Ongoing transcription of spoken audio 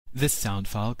This sound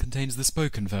file contains the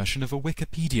spoken version of a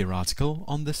Wikipedia article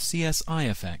on the CSI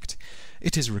effect.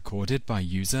 It is recorded by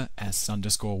user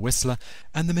S_Whistler,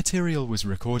 and the material was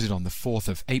recorded on the 4th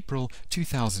of April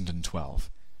 2012.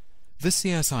 The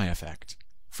CSI effect.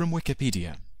 From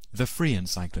Wikipedia, the free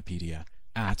encyclopedia,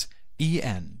 at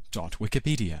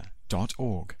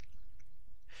en.wikipedia.org.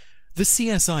 The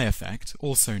CSI effect,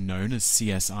 also known as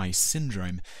CSI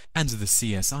syndrome, and the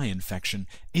CSI infection,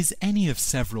 is any of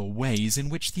several ways in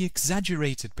which the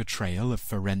exaggerated portrayal of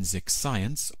forensic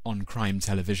science on crime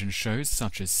television shows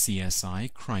such as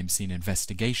CSI, Crime Scene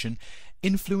Investigation,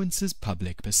 influences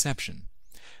public perception.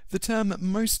 The term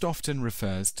most often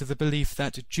refers to the belief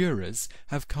that jurors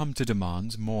have come to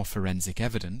demand more forensic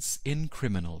evidence in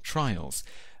criminal trials,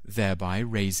 thereby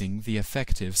raising the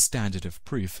effective standard of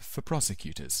proof for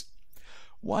prosecutors.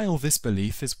 While this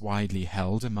belief is widely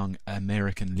held among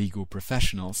American legal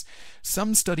professionals,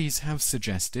 some studies have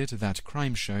suggested that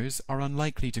crime shows are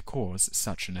unlikely to cause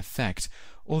such an effect,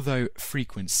 although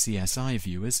frequent CSI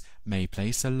viewers may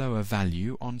place a lower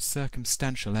value on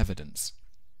circumstantial evidence.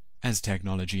 As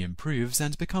technology improves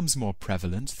and becomes more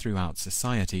prevalent throughout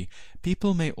society,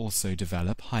 people may also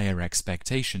develop higher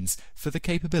expectations for the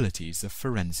capabilities of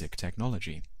forensic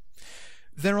technology.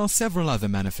 There are several other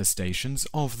manifestations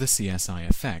of the CSI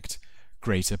effect.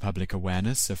 Greater public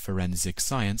awareness of forensic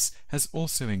science has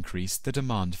also increased the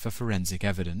demand for forensic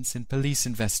evidence in police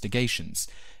investigations,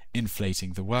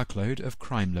 inflating the workload of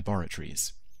crime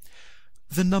laboratories.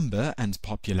 The number and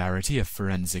popularity of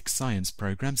forensic science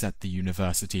programs at the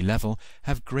university level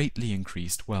have greatly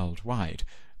increased worldwide,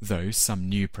 though some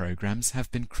new programs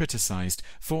have been criticized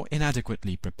for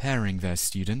inadequately preparing their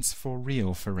students for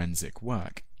real forensic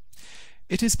work.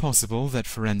 It is possible that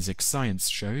forensic science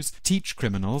shows teach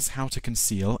criminals how to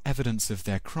conceal evidence of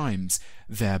their crimes,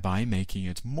 thereby making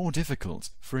it more difficult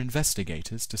for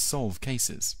investigators to solve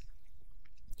cases.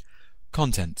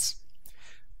 Contents: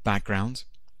 background,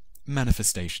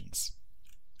 manifestations.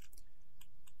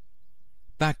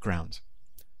 Background.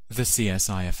 The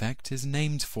CSI effect is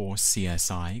named for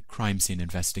CSI, Crime Scene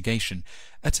Investigation,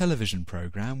 a television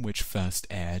program which first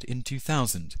aired in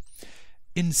 2000.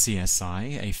 In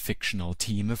CSI, a fictional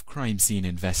team of crime scene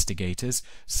investigators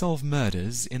solve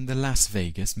murders in the Las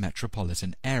Vegas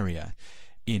metropolitan area.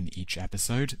 In each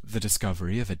episode, the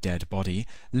discovery of a dead body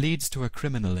leads to a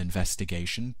criminal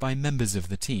investigation by members of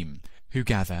the team, who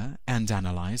gather and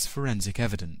analyze forensic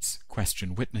evidence,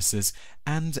 question witnesses,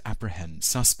 and apprehend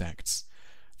suspects.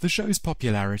 The show's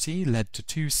popularity led to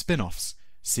two spin-offs,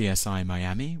 CSI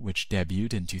Miami, which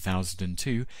debuted in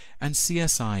 2002, and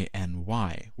CSI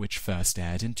NY, which first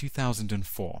aired in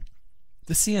 2004.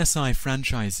 The CSI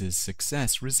franchise's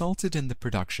success resulted in the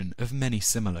production of many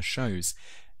similar shows.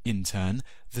 In turn,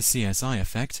 the CSI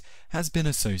effect has been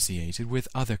associated with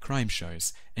other crime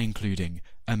shows, including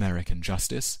American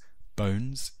Justice,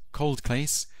 Bones, Cold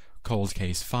Case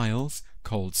Files,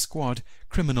 Cold Squad,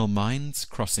 Criminal Minds,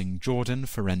 Crossing Jordan,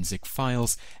 Forensic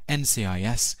Files,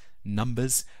 NCIS,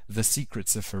 Numbers, The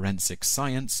Secrets of Forensic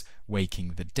Science,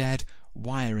 Waking the Dead,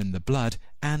 Wire in the Blood,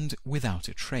 and Without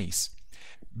a Trace.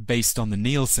 Based on the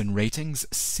Nielsen ratings,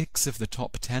 6 of the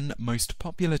top 10 most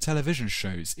popular television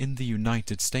shows in the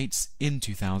United States in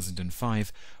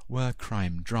 2005 were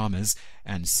crime dramas,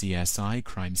 and CSI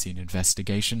Crime Scene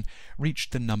Investigation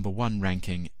reached the #1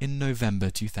 ranking in November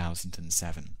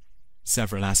 2007.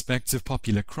 Several aspects of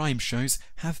popular crime shows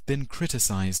have been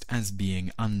criticized as being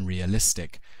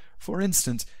unrealistic. For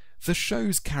instance, the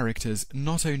show's characters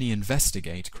not only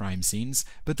investigate crime scenes,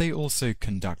 but they also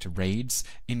conduct raids,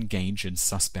 engage in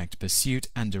suspect pursuit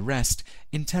and arrest,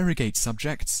 interrogate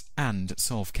subjects, and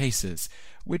solve cases,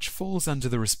 which falls under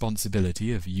the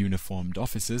responsibility of uniformed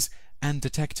officers and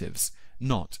detectives,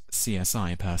 not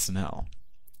CSI personnel.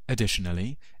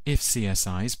 Additionally, if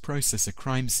CSIs process a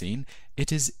crime scene,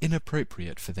 it is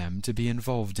inappropriate for them to be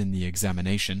involved in the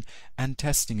examination and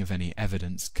testing of any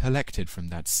evidence collected from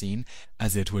that scene,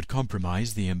 as it would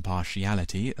compromise the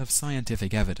impartiality of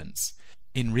scientific evidence.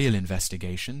 In real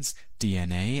investigations,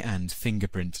 DNA and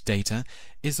fingerprint data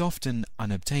is often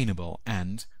unobtainable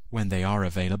and, when they are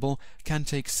available, can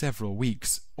take several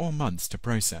weeks or months to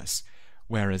process,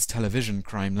 whereas television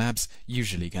crime labs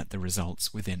usually get the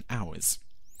results within hours.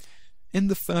 In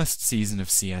the first season of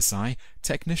CSI,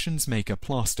 technicians make a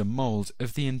plaster mold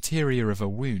of the interior of a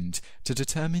wound to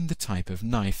determine the type of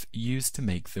knife used to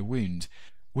make the wound,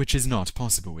 which is not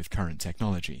possible with current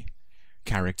technology.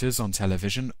 Characters on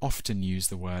television often use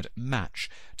the word match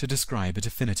to describe a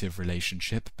definitive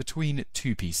relationship between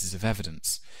two pieces of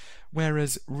evidence.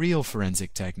 whereas real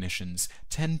forensic technicians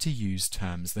tend to use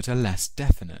terms that are less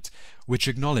definite, which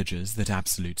acknowledges that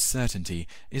absolute certainty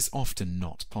is often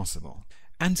not possible.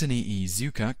 Anthony E.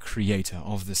 Zucker, creator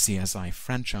of the CSI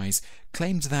franchise,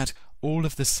 claimed that all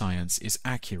of the science is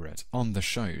accurate on the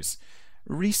shows.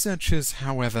 Researchers,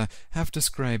 however, have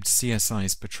described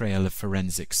CSI's portrayal of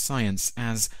forensic science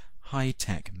as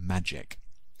high-tech magic.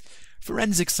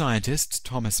 Forensic scientist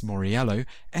Thomas Moriello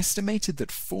estimated that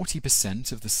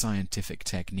 40% of the scientific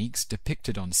techniques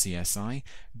depicted on CSI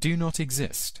do not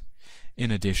exist. In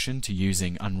addition to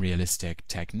using unrealistic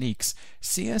techniques,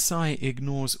 CSI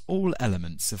ignores all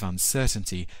elements of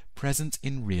uncertainty present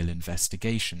in real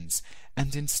investigations,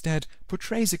 and instead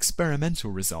portrays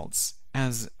experimental results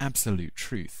as absolute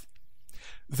truth.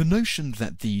 The notion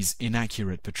that these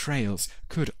inaccurate portrayals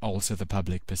could alter the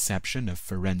public perception of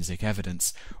forensic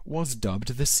evidence was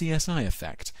dubbed the CSI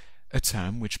effect, a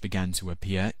term which began to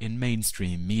appear in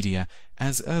mainstream media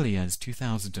as early as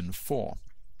 2004.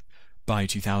 By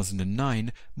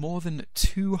 2009, more than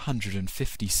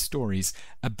 250 stories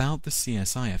about the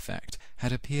CSI effect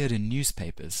had appeared in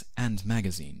newspapers and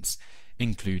magazines,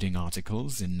 including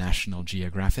articles in National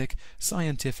Geographic,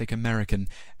 Scientific American,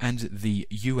 and the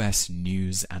U.S.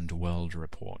 News and World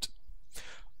Report.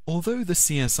 Although the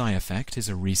CSI effect is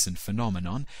a recent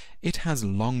phenomenon, it has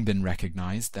long been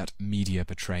recognized that media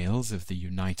portrayals of the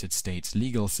United States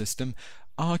legal system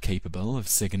are capable of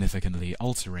significantly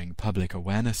altering public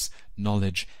awareness,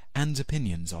 knowledge, and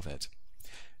opinions of it.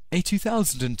 A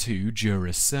 2002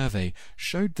 juror survey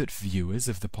showed that viewers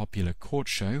of the popular court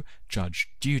show Judge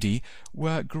Judy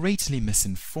were greatly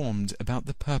misinformed about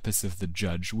the purpose of the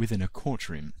judge within a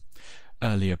courtroom.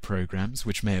 Earlier programs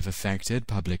which may have affected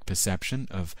public perception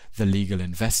of the legal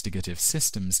investigative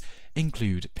systems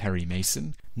include Perry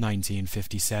Mason,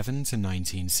 1957 to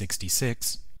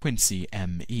 1966, Quincy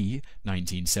M.E.,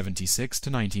 1976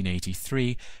 to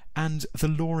 1983, and the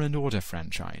Law and Order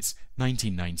franchise,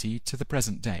 1990 to the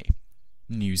present day.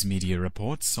 News media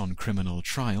reports on criminal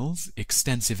trials,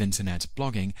 extensive internet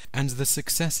blogging, and the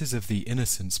successes of the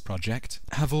Innocence Project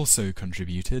have also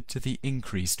contributed to the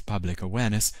increased public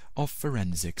awareness of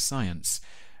forensic science.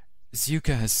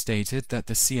 Zucker has stated that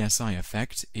the CSI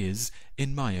effect is,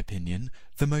 in my opinion,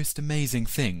 the most amazing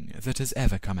thing that has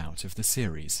ever come out of the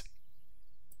series.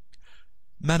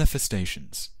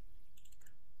 Manifestations.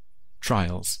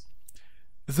 Trials.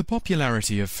 The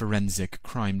popularity of forensic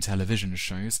crime television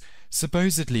shows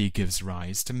supposedly gives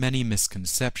rise to many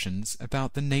misconceptions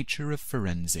about the nature of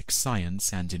forensic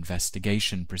science and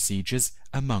investigation procedures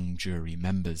among jury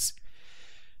members.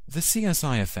 The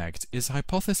CSI effect is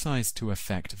hypothesized to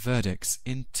affect verdicts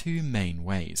in two main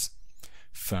ways.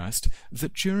 First,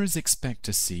 that jurors expect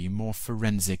to see more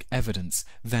forensic evidence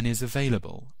than is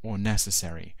available or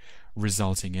necessary,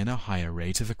 resulting in a higher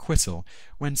rate of acquittal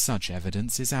when such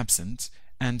evidence is absent,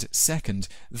 and second,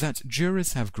 that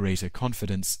jurors have greater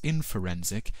confidence in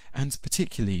forensic, and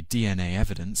particularly DNA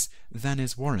evidence, than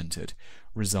is warranted,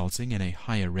 resulting in a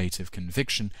higher rate of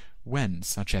conviction when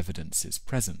such evidence is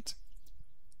present.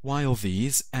 While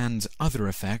these and other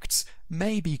effects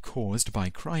may be caused by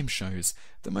crime shows,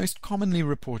 the most commonly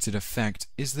reported effect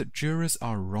is that jurors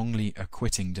are wrongly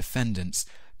acquitting defendants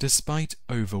despite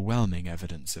overwhelming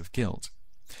evidence of guilt.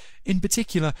 In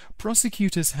particular,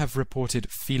 prosecutors have reported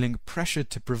feeling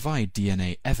pressured to provide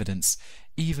DNA evidence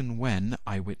even when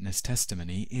eyewitness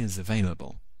testimony is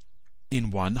available.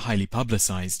 In one highly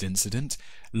publicized incident,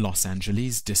 Los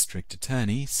Angeles District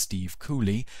Attorney Steve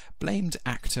Cooley blamed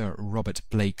actor Robert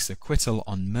Blake's acquittal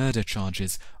on murder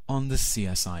charges on the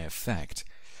CSI effect.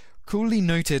 Cooley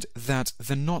noted that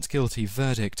the not guilty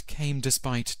verdict came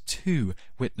despite two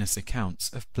witness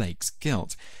accounts of Blake's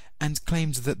guilt, and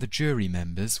claimed that the jury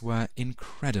members were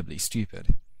incredibly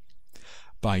stupid.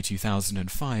 By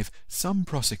 2005, some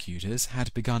prosecutors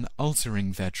had begun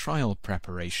altering their trial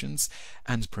preparations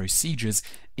and procedures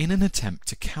in an attempt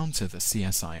to counter the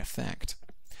CSI effect.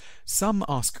 Some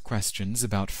ask questions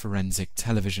about forensic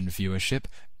television viewership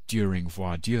during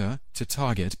voir dire to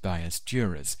target biased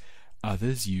jurors.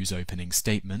 Others use opening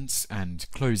statements and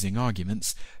closing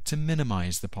arguments to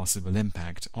minimize the possible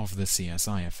impact of the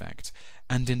CSI effect,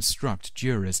 and instruct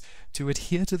jurors to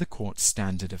adhere to the court's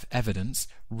standard of evidence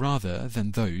rather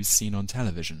than those seen on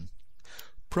television.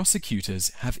 Prosecutors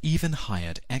have even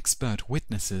hired expert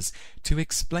witnesses to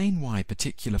explain why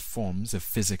particular forms of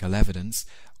physical evidence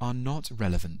are not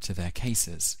relevant to their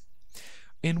cases.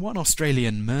 In one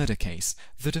Australian murder case,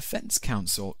 the defence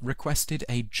counsel requested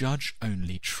a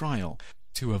judge-only trial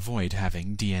to avoid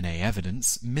having DNA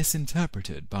evidence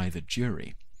misinterpreted by the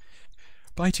jury.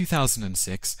 By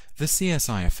 2006, the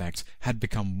CSI effect had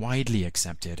become widely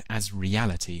accepted as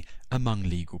reality among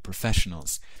legal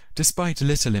professionals, despite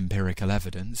little empirical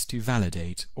evidence to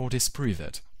validate or disprove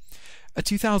it. A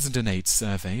 2008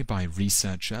 survey by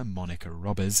researcher Monica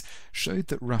Robbers showed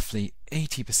that roughly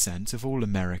 80% of all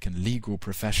American legal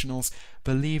professionals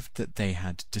believed that they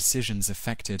had decisions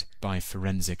affected by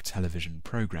forensic television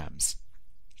programs.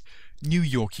 New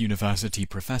York University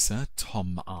professor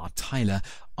Tom R. Tyler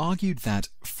argued that,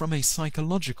 from a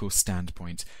psychological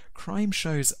standpoint, crime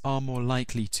shows are more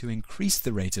likely to increase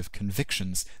the rate of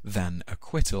convictions than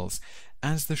acquittals,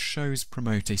 as the shows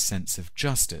promote a sense of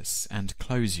justice and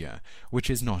closure,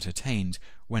 which is not attained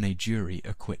when a jury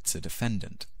acquits a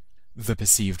defendant. The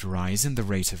perceived rise in the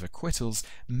rate of acquittals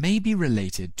may be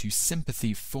related to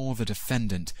sympathy for the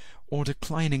defendant or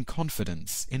declining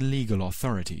confidence in legal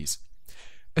authorities.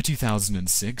 A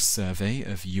 2006 survey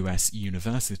of U.S.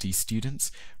 university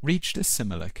students reached a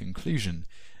similar conclusion.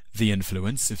 The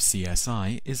influence of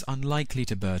CSI is unlikely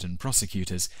to burden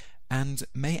prosecutors and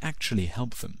may actually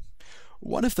help them.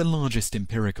 One of the largest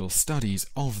empirical studies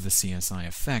of the CSI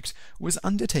effect was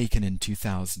undertaken in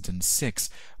 2006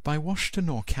 by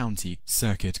Washtenaw County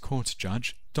Circuit Court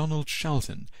Judge Donald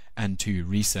Shelton and two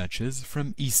researchers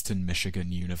from Eastern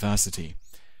Michigan University.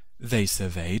 They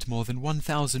surveyed more than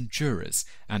 1,000 jurors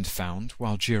and found,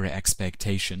 while juror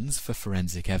expectations for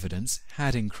forensic evidence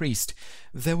had increased,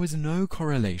 there was no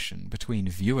correlation between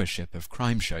viewership of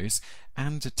crime shows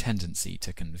and a tendency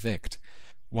to convict.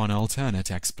 One alternate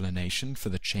explanation for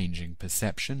the changing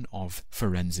perception of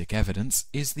forensic evidence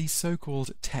is the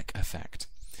so-called tech effect.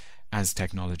 As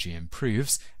technology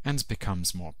improves and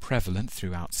becomes more prevalent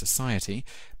throughout society,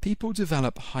 people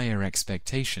develop higher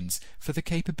expectations for the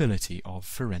capability of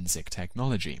forensic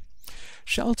technology.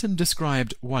 Shelton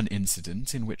described one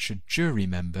incident in which a jury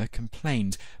member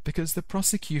complained because the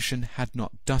prosecution had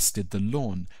not dusted the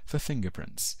lawn for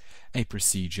fingerprints, a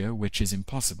procedure which is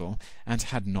impossible and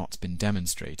had not been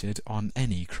demonstrated on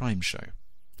any crime show.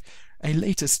 A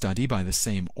later study by the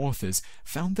same authors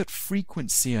found that frequent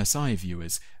CSI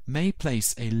viewers may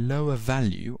place a lower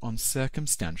value on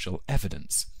circumstantial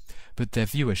evidence, but their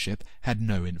viewership had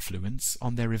no influence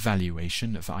on their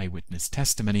evaluation of eyewitness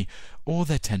testimony or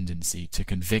their tendency to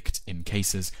convict in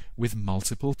cases with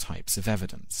multiple types of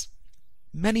evidence.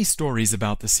 Many stories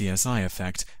about the CSI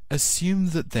effect assume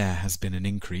that there has been an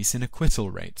increase in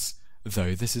acquittal rates,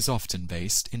 though this is often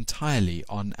based entirely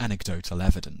on anecdotal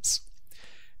evidence.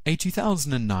 A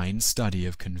 2009 study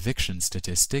of conviction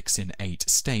statistics in 8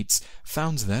 states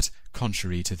found that,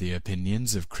 contrary to the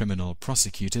opinions of criminal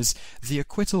prosecutors, the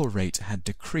acquittal rate had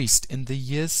decreased in the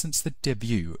years since the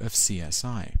debut of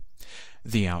CSI.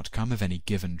 The outcome of any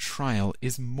given trial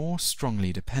is more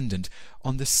strongly dependent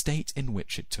on the state in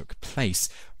which it took place,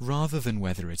 rather than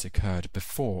whether it occurred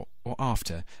before or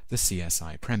after the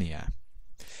CSI premiere.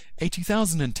 A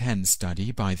 2010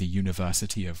 study by the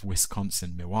University of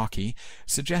Wisconsin-Milwaukee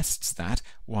suggests that,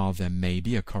 while there may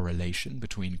be a correlation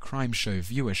between crime show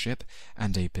viewership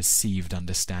and a perceived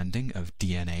understanding of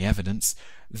DNA evidence,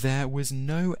 there was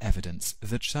no evidence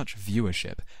that such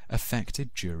viewership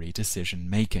affected jury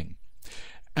decision-making.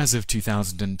 As of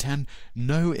 2010,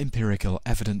 no empirical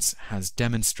evidence has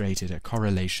demonstrated a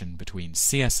correlation between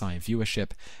CSI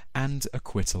viewership and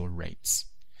acquittal rates.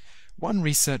 One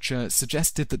researcher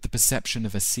suggested that the perception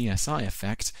of a CSI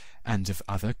effect and of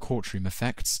other courtroom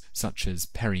effects, such as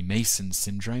Perry-Mason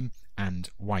syndrome and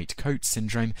white coat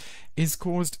syndrome, is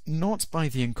caused not by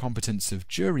the incompetence of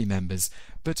jury members,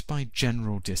 but by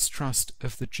general distrust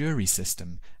of the jury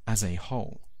system as a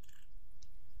whole.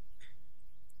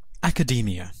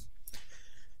 Academia.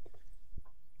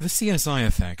 The CSI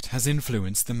effect has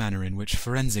influenced the manner in which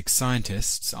forensic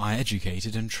scientists are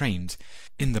educated and trained.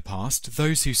 In the past,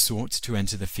 those who sought to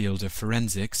enter the field of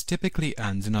forensics typically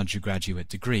earned an undergraduate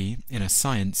degree in a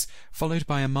science, followed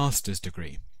by a master's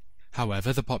degree.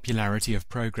 However, the popularity of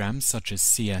programs such as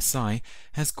CSI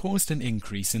has caused an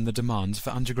increase in the demand for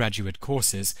undergraduate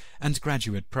courses and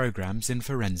graduate programs in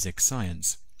forensic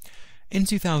science. In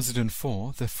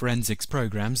 2004, the forensics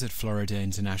programs at Florida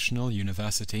International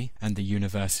University and the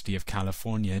University of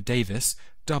California, Davis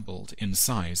doubled in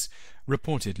size,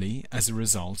 reportedly as a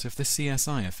result of the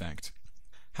CSI effect.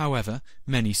 However,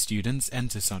 many students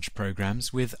enter such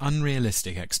programs with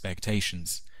unrealistic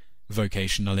expectations.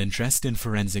 Vocational interest in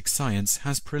forensic science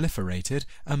has proliferated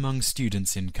among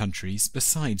students in countries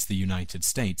besides the United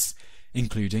States,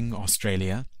 including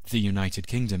Australia, the United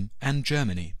Kingdom, and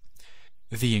Germany.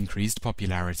 The increased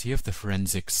popularity of the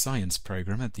forensic science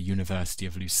program at the University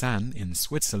of Lausanne in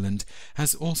Switzerland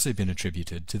has also been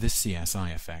attributed to the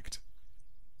CSI effect.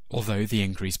 Although the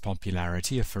increased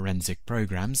popularity of forensic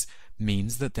programs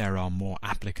means that there are more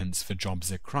applicants for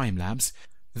jobs at crime labs,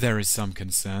 there is some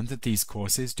concern that these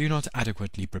courses do not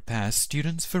adequately prepare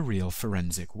students for real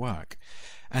forensic work,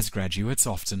 as graduates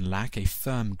often lack a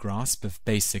firm grasp of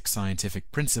basic scientific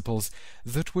principles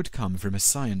that would come from a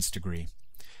science degree.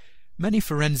 Many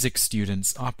forensic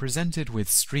students are presented with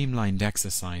streamlined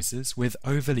exercises with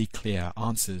overly clear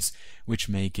answers, which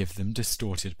may give them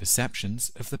distorted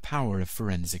perceptions of the power of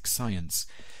forensic science.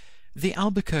 The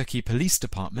Albuquerque Police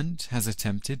Department has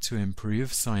attempted to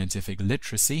improve scientific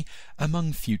literacy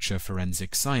among future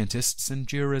forensic scientists and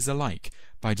jurors alike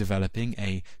by developing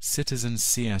a Citizen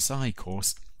CSI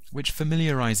course which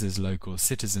familiarizes local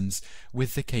citizens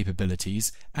with the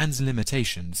capabilities and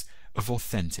limitations of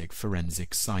authentic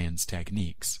forensic science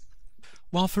techniques.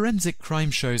 While forensic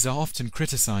crime shows are often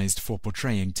criticized for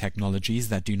portraying technologies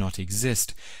that do not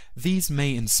exist, these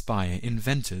may inspire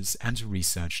inventors and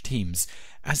research teams,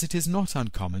 as it is not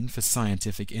uncommon for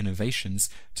scientific innovations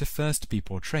to first be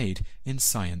portrayed in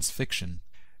science fiction.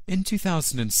 In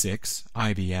 2006,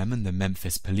 IBM and the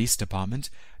Memphis Police Department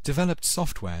developed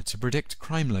software to predict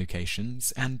crime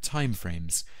locations and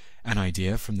timeframes, an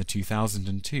idea from the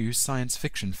 2002 science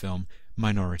fiction film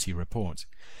Minority Report.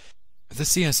 The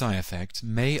CSI effect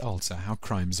may alter how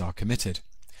crimes are committed.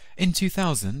 In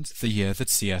 2000, the year that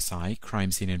CSI,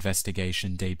 Crime Scene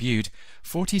Investigation, debuted,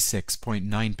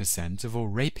 46.9% of all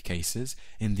rape cases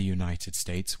in the United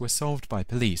States were solved by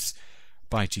police.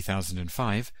 By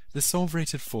 2005, the solve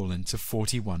rate had fallen to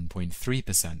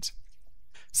 41.3%.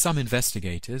 Some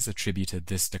investigators attributed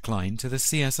this decline to the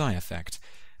CSI effect,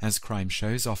 as crime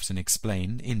shows often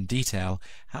explain in detail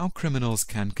how criminals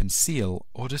can conceal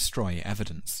or destroy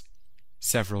evidence.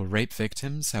 Several rape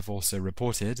victims have also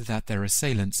reported that their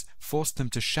assailants forced them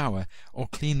to shower or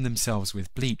clean themselves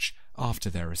with bleach after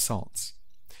their assaults.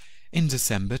 In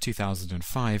December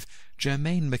 2005,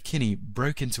 Jermaine McKinney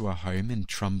broke into a home in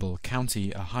Trumbull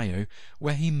County, Ohio,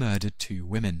 where he murdered 2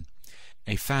 women.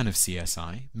 A fan of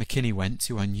CSI, McKinney went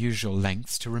to unusual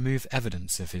lengths to remove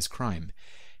evidence of his crime.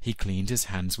 He cleaned his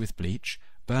hands with bleach,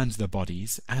 burned the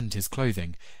bodies and his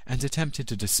clothing, and attempted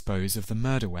to dispose of the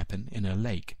murder weapon in a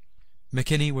lake.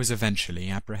 McKinney was eventually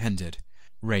apprehended.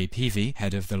 Ray Peavy,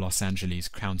 head of the Los Angeles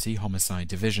County Homicide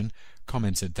Division,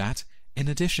 commented that, in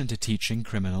addition to teaching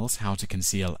criminals how to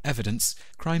conceal evidence,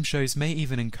 crime shows may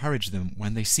even encourage them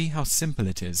when they see how simple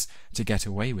it is to get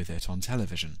away with it on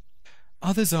television.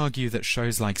 Others argue that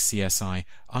shows like CSI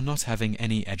are not having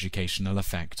any educational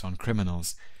effect on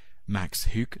criminals. Max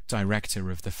Hook, director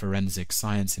of the Forensic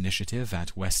Science Initiative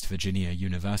at West Virginia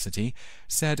University,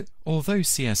 said, although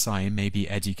CSI may be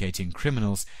educating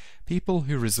criminals, people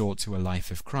who resort to a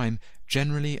life of crime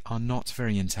generally are not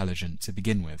very intelligent to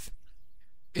begin with.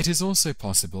 It is also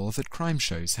possible that crime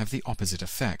shows have the opposite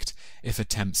effect if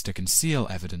attempts to conceal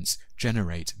evidence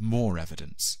generate more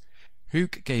evidence.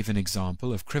 Hook gave an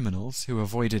example of criminals who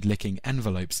avoided licking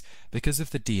envelopes because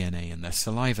of the DNA in their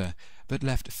saliva, but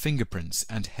left fingerprints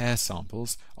and hair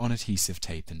samples on adhesive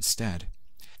tape instead.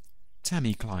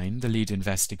 Tammy Klein, the lead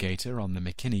investigator on the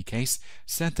McKinney case,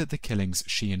 said that the killings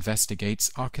she investigates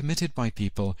are committed by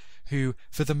people who,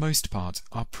 for the most part,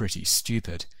 are pretty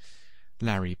stupid.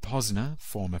 Larry Posner,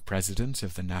 former president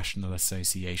of the National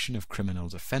Association of Criminal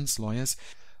Defense Lawyers,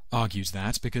 argues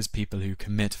that because people who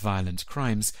commit violent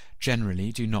crimes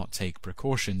generally do not take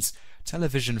precautions,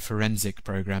 television forensic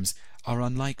programs are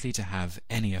unlikely to have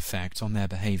any effect on their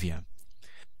behavior.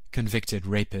 Convicted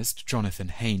rapist Jonathan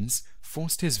Haynes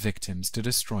forced his victims to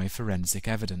destroy forensic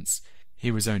evidence. He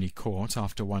was only caught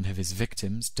after one of his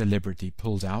victims deliberately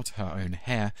pulled out her own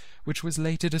hair, which was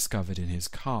later discovered in his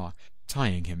car,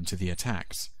 tying him to the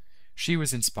attacks. She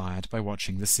was inspired by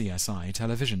watching the CSI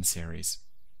television series.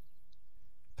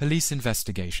 Police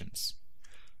investigations.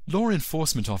 Law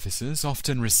enforcement officers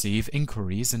often receive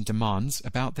inquiries and demands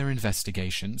about their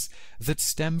investigations that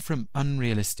stem from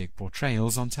unrealistic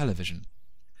portrayals on television.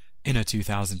 In a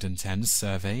 2010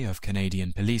 survey of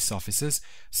Canadian police officers,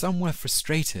 some were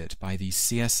frustrated by these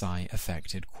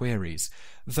CSI-affected queries,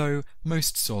 though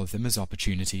most saw them as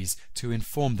opportunities to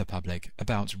inform the public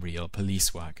about real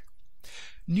police work.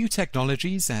 New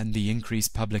technologies and the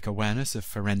increased public awareness of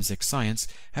forensic science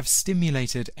have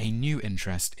stimulated a new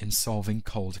interest in solving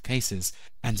cold cases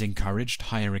and encouraged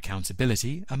higher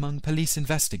accountability among police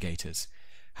investigators.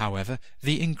 However,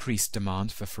 the increased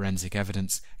demand for forensic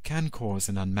evidence can cause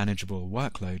an unmanageable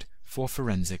workload for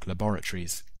forensic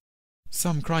laboratories.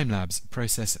 Some crime labs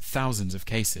process thousands of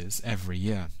cases every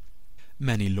year.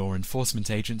 Many law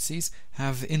enforcement agencies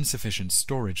have insufficient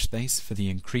storage space for the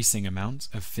increasing amount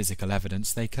of physical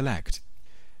evidence they collect.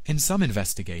 In some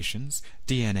investigations,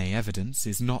 DNA evidence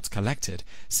is not collected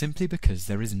simply because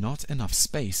there is not enough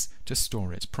space to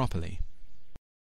store it properly.